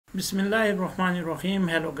Bismillahirrahmanirrahim.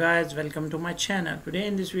 Hello guys, welcome to my channel. Today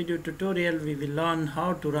in this video tutorial we will learn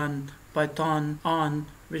how to run Python on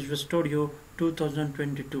Visual Studio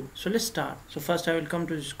 2022. So let's start. So first I will come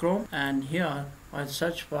to this Chrome and here I'll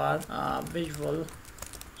search for Visual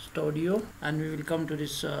Studio and we will come to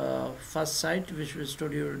this first site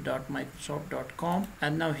visualstudio.microsoft.com,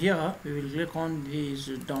 and now here we will click on this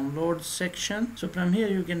download section. So from here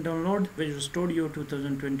you can download Visual Studio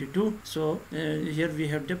 2022. So here we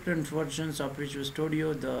have different versions of Visual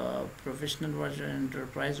Studio, the professional version,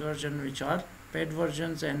 enterprise version, which are paid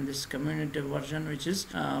versions, and this community version, which is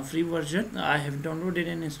free version. I have downloaded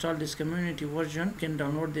and installed this community version. You can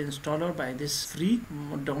download the installer by this free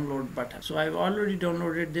download button. So I've already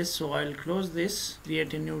downloaded this, so I'll close this,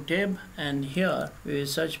 create a new tab, and here we will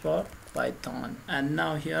search for Python, and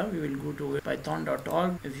now here we will go to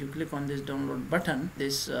python.org. If you click on this download button,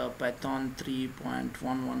 this Python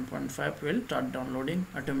 3.11.5 will start downloading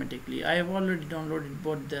automatically. I have already downloaded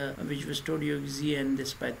both the Visual Studio XZ and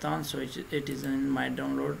this Python, so it is in my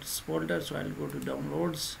downloads folder. So I'll go to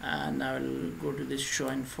downloads and I will go to this show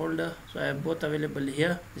in folder. So I have both available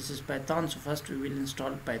here. This is Python, so first we will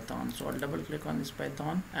install Python. So I'll double click on this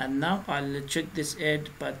Python, and now I'll check this add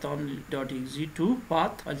python.exe to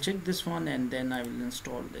path. I'll check this one and then I will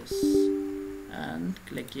install this and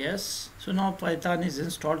click yes. So now Python is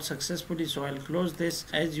installed successfully, so I'll close this.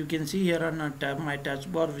 As you can see here on a tab, my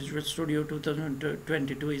taskbar, Visual Studio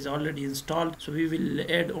 2022 is already installed, so we will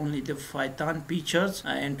add only the Python features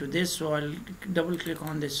into this. So I'll double click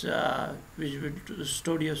on this Visual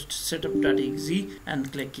Studio setup.exe and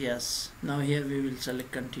click yes. Now here we will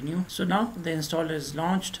select continue. So now the installer is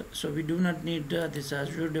launched, so we do not need this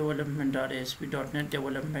Azure development or ASP.NET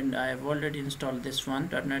development. I have already installed this one,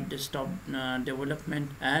 .NET desktop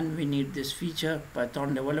development, and we need this feature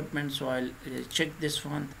Python development. So I'll check this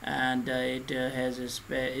one, and it has a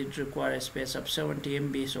it requires a space of 70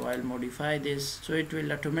 MB, so I'll modify this so it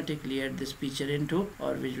will automatically add this feature into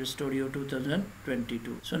our Visual Studio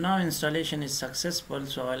 2022. So now installation is successful,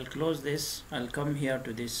 so I'll close this. I'll come here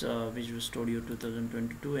to this Visual Studio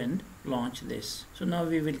 2022 and launch this. So now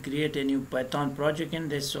we will create a new Python project in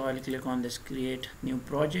this, so I'll click on this create new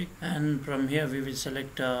project, and from here we will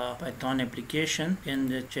select Python application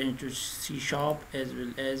and change to C# as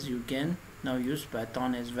well as you can now use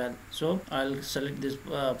Python as well. So I'll select this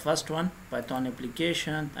first one, Python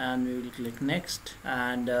application, and we will click next,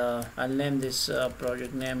 and I'll name this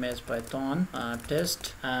project name as Python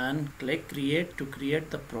test and click create to create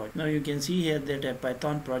the project. Now you can see here that a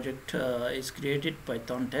Python project is created,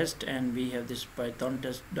 Python test, and we have this python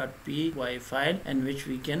test.py file in which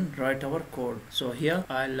we can write our code. So here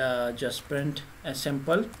I'll just print a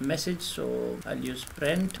simple message, so I'll use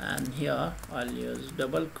print, and here I'll use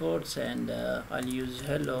double quotes, and I'll use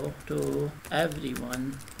hello to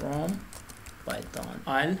everyone from Python.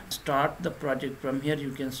 I'll start the project. From here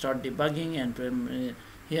you can start debugging, and from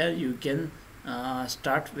here you can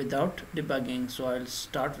start without debugging. So I'll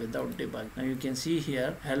start without debug. Now you can see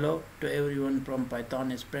here hello to everyone from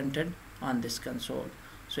Python is printed on this console.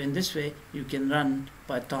 So in this way you can run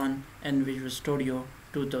Python and Visual Studio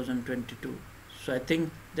 2022. So I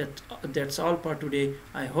think that's all for today.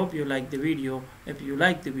 I hope you like the video. If you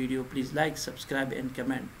like the video, please like, subscribe and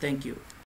comment. Thank you.